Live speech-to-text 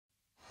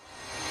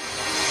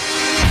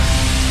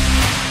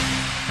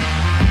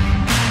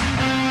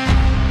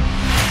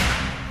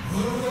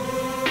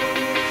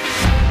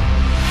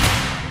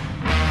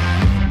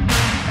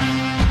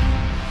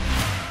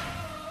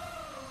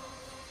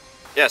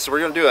Yeah, so we're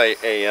going to do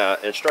a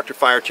instructor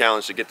fire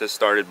challenge to get this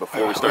started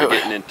before we start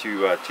getting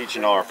into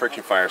teaching all our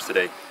friction fires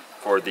today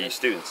for the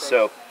students.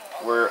 So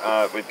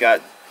we've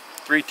got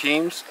 3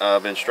 teams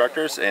of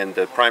instructors, and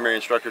the primary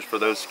instructors for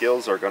those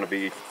skills are going to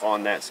be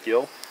on that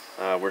skill.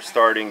 We're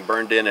starting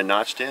burned in and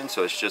notched in,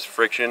 so it's just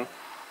friction.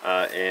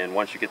 And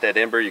once you get that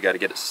ember, you got to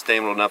get it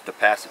sustainable enough to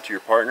pass it to your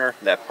partner.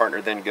 That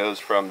partner then goes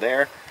from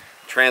there,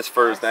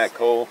 transfers that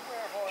coal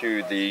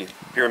to the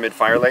pyramid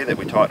fire lay that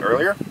we taught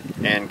earlier,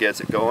 and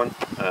gets it going,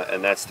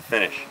 and that's the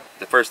finish.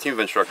 The first team of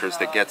instructors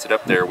that gets it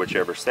up there,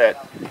 whichever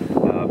set,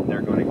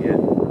 they're going to get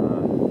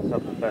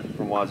something special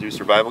from Wazoo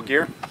Survival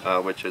Gear,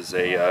 which is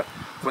a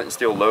Flint and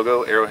Steel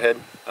logo arrowhead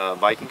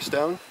Viking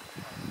stone.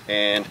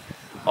 And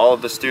all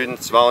of the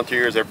students,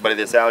 volunteers, everybody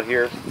that's out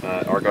here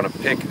are going to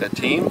pick a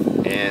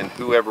team, and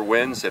whoever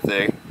wins, if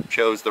they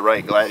chose the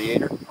right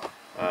gladiator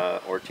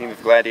or team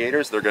of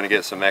gladiators, they're going to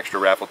get some extra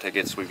raffle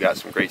tickets. We've got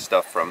some great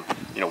stuff from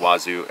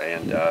Wazoo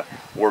and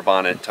War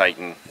Bonnet,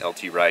 Titan,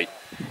 LT Wright,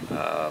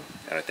 and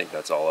I think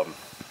that's all of them.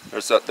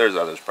 There's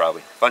others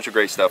probably. A bunch of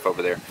great stuff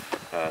over there.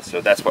 So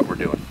that's what we're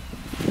doing.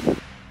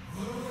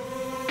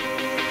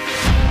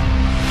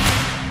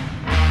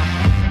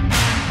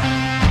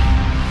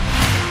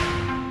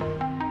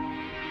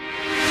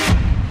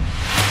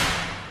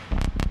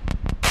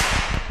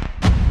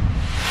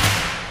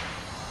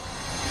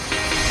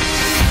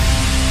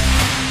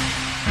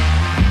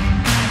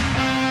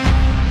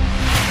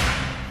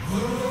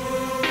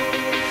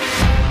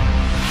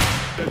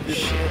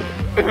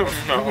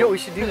 You know what we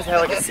should do is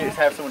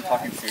have someone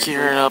talking seriously.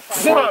 Gearing up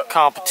for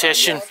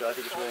competition. So I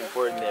think it's really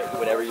important that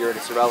whenever you're in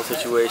a survival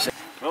situation.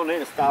 We don't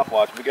need a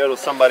stopwatch. We go to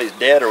somebody's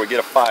dead or we get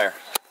a fire.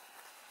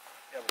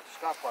 Yeah, but the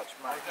stopwatch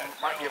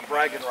might be a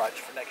bragging rights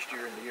for next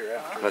year and the year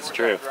after. That's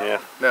true, yeah.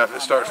 Now, if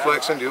it starts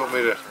flexing, do you want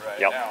me to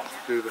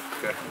do the...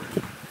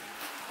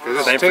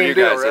 Okay. Same for you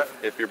guys. Right?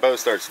 If your bow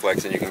starts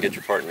flexing, you can get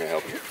your partner to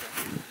help you.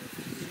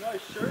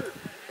 Nice shirt.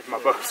 If my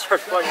bow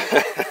starts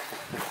flexing.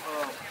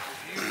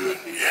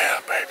 Yeah,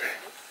 baby.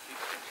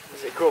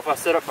 Is it cool if I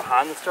sit up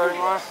behind the starting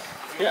line?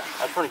 Yeah.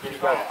 I just want to give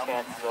you guys a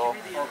chance as well.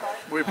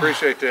 We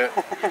appreciate that.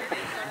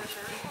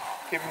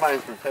 Keep in mind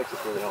it's from Texas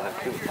where they don't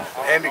have tulip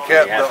pop.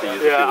 Handicap.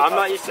 Yeah, I'm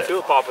not used to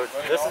tulip popper.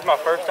 This is my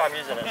first time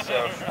using it,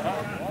 so.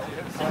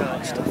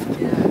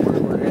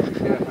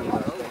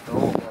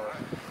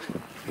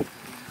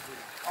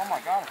 Oh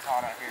my God, it's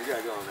hot out here. You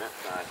gotta go on that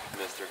side,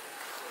 mister.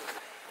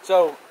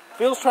 So,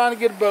 Phil's trying to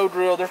get a bow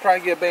drill, they're trying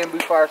to get a bamboo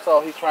fire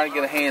saw, he's trying to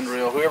get a hand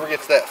drill. Whoever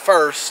gets that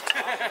first,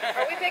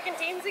 are we picking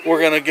teams again? we're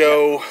going to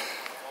go,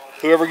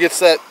 whoever gets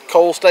that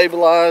coal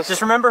stabilized.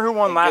 Just remember who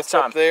won last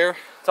time. Up there.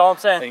 That's all I'm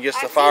saying. And gets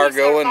the fire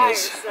going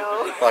is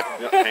like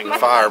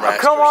fire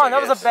masters. Come on,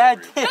 that was a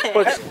bad team.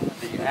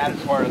 The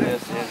added part of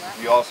this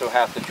is you also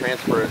have to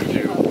transfer it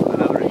to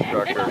another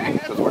instructor,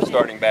 because we're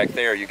starting back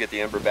there. You get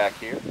the ember back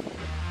here.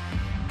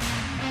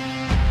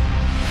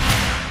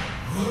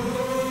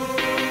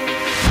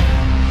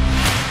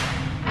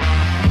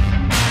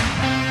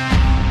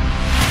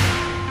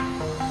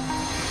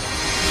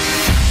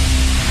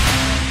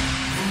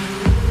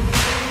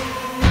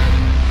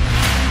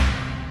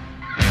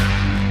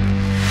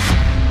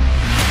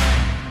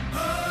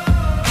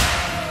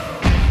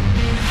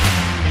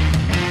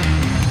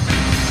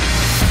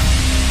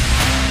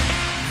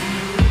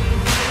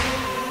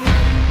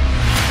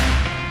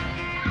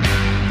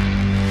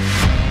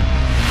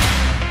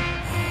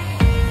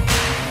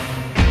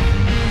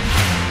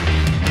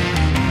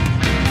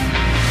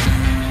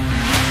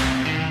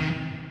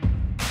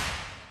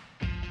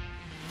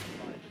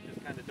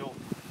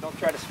 Don't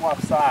try to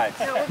swap sides.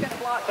 No, we're gonna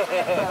block.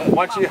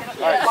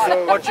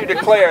 Once you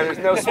declare, there's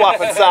no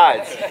swapping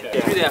sides.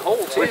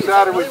 Which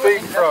side are we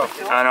feeding from?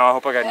 I know, I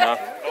hope I got enough.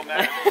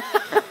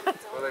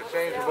 Well, they're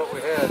changing what we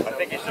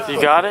had.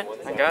 You got it?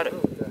 I got it.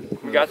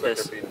 We got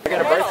this. We're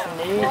gonna break some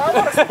knees.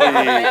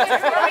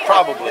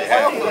 Probably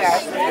have.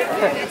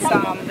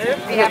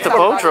 We Get the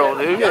bow drill,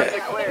 dude. I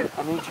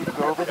need you to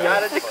go over there.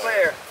 Gotta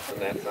declare.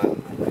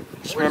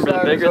 Just remember,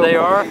 the bigger they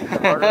are.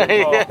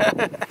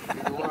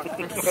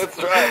 That's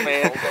right,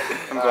 man.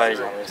 I'm glad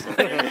you're listening.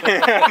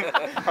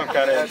 I'm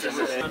kind of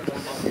interested.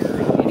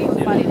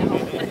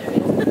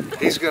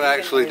 He's going to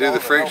actually do the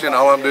friction.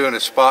 All I'm doing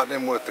is spotting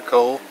him with the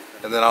coal,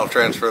 and then I'll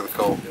transfer the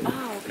coal.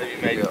 Oh, okay.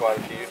 You made quite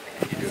a few.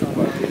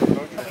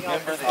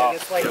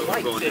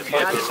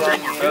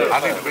 I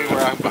need to be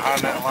where I'm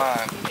behind that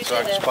line, so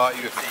I can spot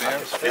you if it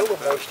bends. Feel the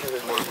moisture.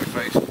 Where we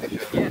facing each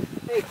other.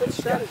 Hey, quit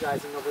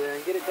strategizing over there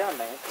and get it done,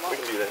 man. Come on. We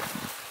can do that.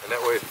 And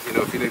that way,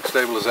 if you need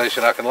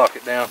stabilization, I can lock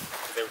it down.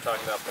 They were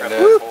talking about And,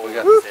 we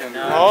got the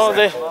tender. Oh,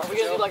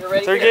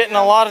 they're getting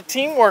a lot of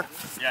teamwork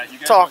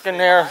talking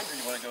there.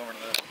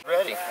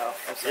 Ready?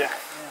 Yeah.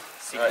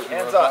 Right,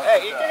 hands up.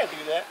 Hey, you can't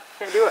do that.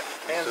 Can't do it.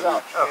 Hands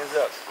up. Hands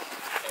up.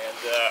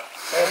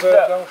 Hands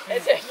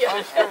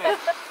up.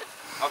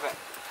 Okay.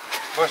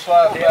 Push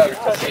slide back.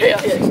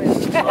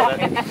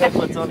 That's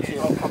what's on you.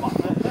 Oh, come on.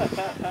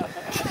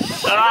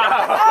 All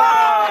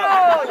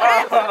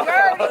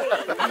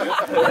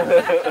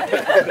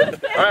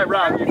right,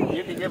 Rob, you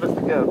can give us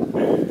the go.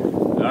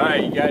 All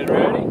right, you guys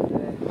ready?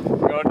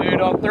 Gonna do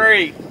it on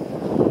 3.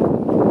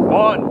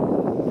 1,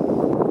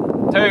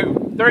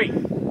 2, 3. Alright,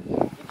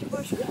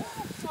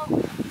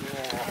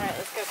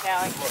 let's go,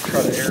 Callie.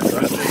 Try to air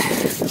dry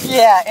this.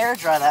 Yeah, air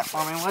dry that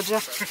for me, would you?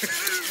 Here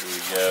we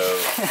go.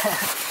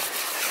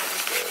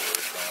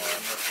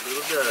 A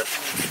little dust.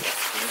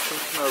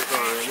 Some smoke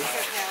already.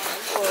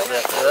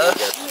 That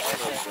dust.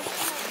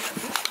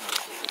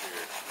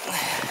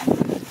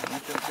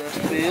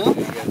 Bill?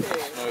 We got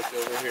some smoke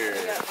over here.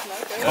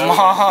 Come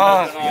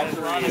on.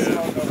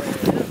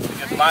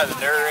 Just by the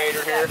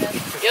narrator here.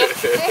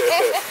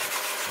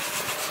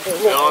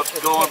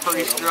 Going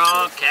pretty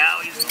strong.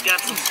 Callie's got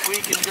some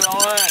squeaking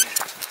going.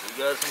 We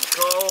got some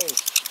coal.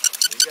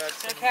 We got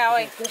some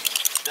Callie.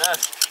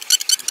 dust.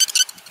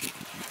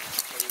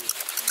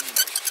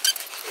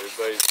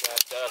 Everybody's got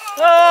dust.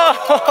 Oh!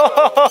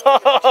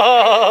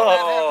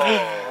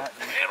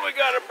 And we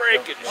got a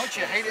breakage.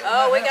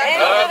 Oh, we got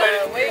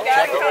it. We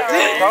got it.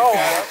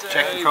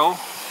 Check the coal.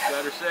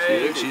 Got her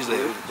saved. She's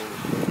there.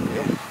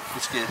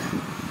 It's good.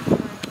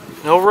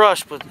 No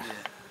rush, but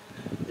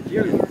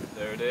There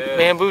it is.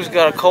 bamboo's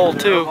got a cold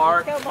too.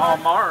 Mark. Come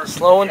on, Mark.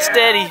 Slow and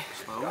steady.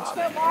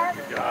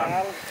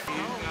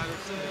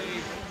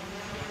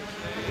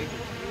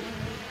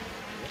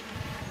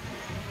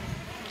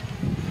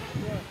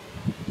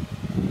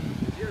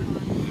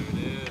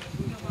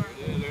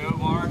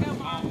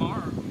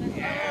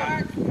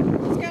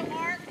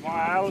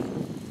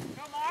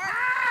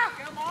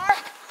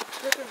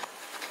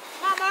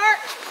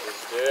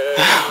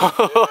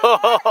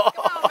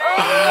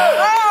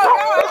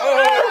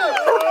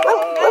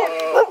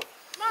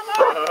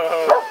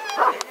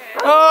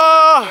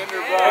 Oh!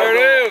 There it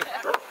is.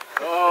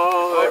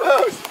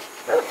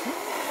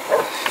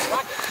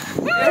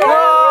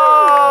 Whoa!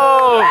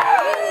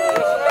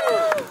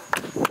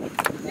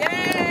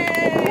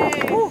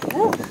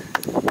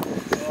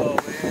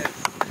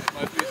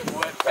 Might be some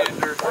wet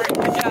tinder. I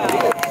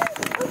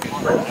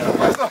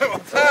was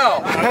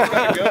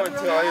gonna go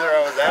until either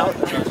I was out or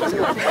I was just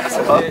gonna pass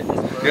up.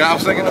 Yeah, I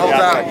was thinking the whole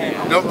time,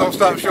 don't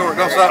stop short,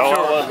 don't stop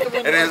short.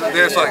 And then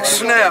it's like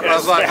snap. I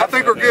was like, I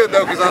think we're good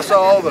though, because I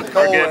saw all the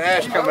coal and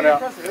ash coming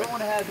out.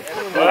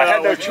 Well, I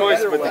had no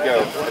choice but to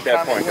go at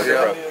that point because it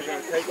broke.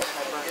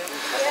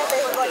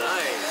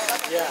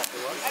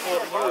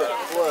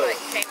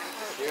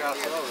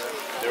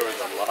 There was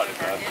a lot of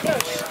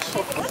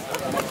that.